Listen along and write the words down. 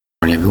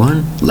Morning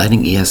everyone,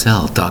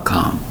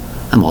 lightningesl.com.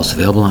 I'm also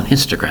available on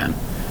Instagram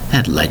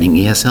at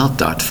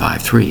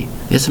lightningesl.53.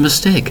 It's a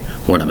mistake.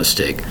 What a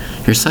mistake.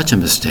 You're such a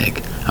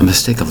mistake. A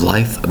mistake of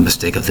life, a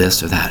mistake of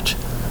this or that.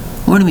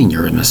 What do you mean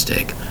you're a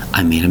mistake?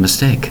 I made a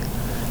mistake.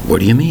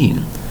 What do you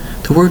mean?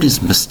 The word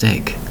is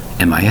mistake.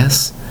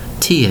 M-I-S-T-A-K-E.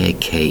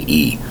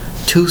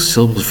 2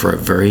 syllables for a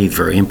very,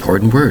 very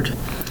important word.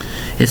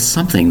 It's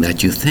something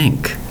that you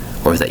think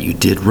or that you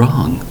did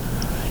wrong.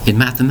 In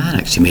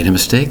mathematics, you made a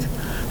mistake.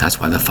 That's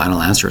why the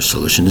final answer or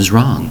solution is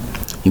wrong.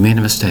 You made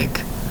a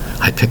mistake.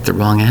 I picked the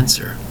wrong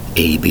answer.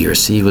 A, B, or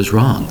C was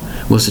wrong.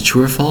 Was it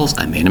true or false?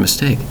 I made a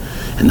mistake.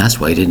 And that's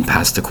why I didn't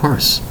pass the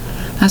course.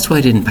 That's why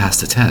I didn't pass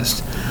the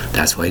test.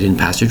 That's why I didn't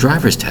pass your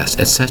driver's test,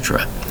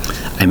 etc.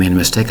 I made a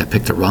mistake. I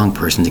picked the wrong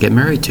person to get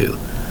married to.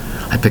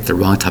 I picked the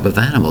wrong type of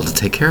animal to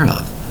take care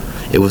of.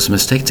 It was a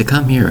mistake to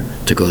come here,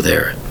 to go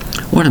there.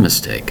 What a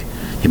mistake.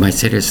 You might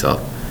say to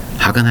yourself,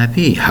 how can that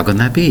be? How can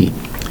that be?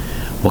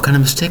 What kind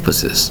of mistake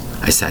was this?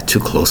 I sat too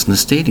close in the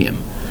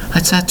stadium.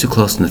 I sat too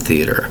close in the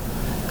theater.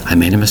 I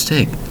made a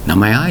mistake. Now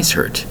my eyes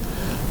hurt.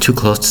 Too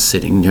close to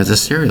sitting near the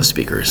stereo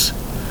speakers.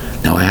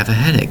 Now I have a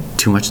headache.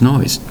 Too much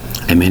noise.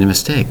 I made a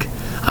mistake.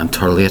 I'm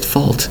totally at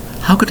fault.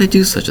 How could I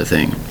do such a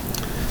thing?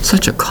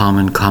 Such a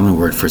common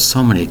word for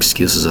so many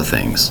excuses of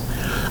things.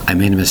 I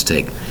made a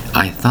mistake.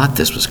 I thought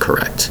this was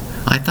correct.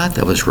 I thought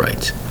that was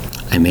right.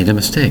 I made a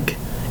mistake.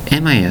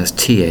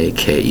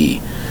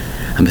 M-I-S-T-A-K-E.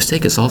 A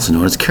mistake is also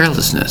known as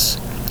carelessness.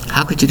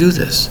 How could you do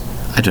this?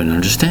 I don't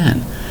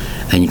understand.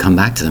 Then you come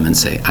back to them and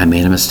say, I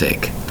made a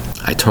mistake.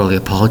 I totally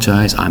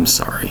apologize. I'm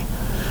sorry.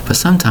 But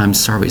sometimes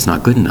sorry is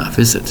not good enough,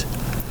 is it?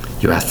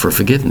 You ask for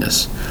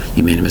forgiveness.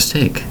 You made a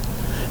mistake.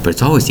 But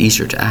it's always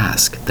easier to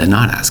ask than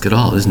not ask at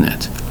all, isn't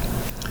it?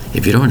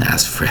 If you don't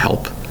ask for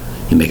help,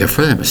 you make a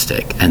further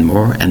mistake, and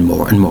more and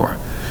more and more,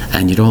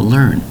 and you don't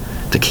learn.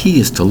 The key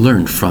is to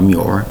learn from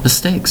your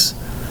mistakes.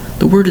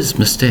 The word is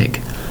mistake.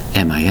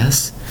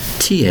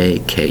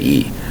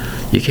 M-I-S-T-A-K-E.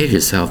 You say to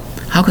yourself,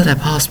 how could that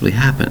possibly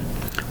happen?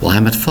 Well,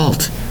 I'm at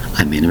fault.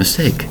 I made a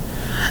mistake.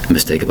 A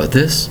mistake about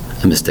this,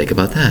 a mistake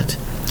about that.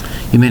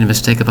 You made a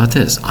mistake about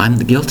this. I'm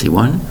the guilty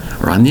one,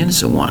 or I'm the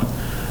innocent one.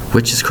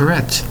 Which is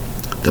correct?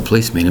 The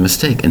police made a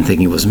mistake in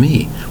thinking it was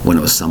me when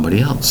it was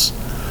somebody else.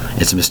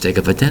 It's a mistake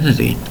of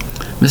identity.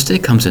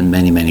 Mistake comes in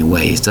many, many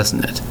ways,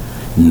 doesn't it?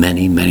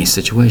 Many, many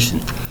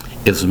situations.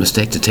 It was a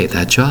mistake to take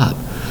that job.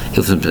 It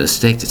was a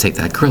mistake to take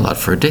that girl out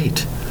for a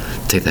date.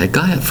 Take that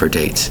guy out for a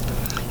date.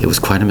 It was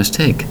quite a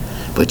mistake,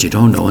 but you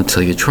don't know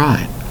until you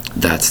try.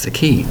 That's the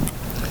key.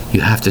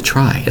 You have to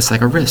try. It's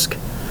like a risk.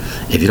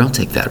 If you don't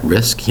take that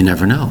risk, you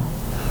never know.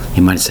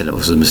 You might have said it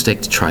was a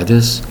mistake to try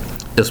this.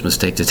 It was a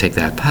mistake to take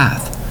that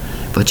path,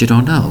 but you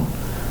don't know.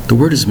 The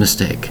word is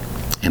mistake.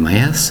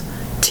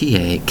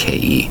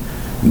 M-I-S-T-A-K-E.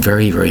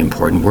 Very, very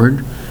important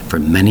word for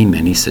many,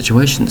 many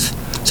situations.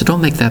 So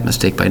don't make that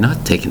mistake by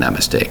not taking that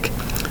mistake.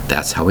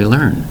 That's how we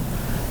learn.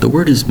 The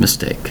word is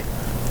mistake.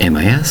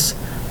 M-I-S-T-A-K-E.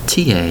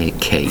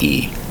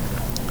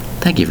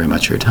 Thank you very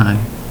much for your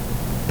time.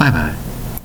 Bye-bye.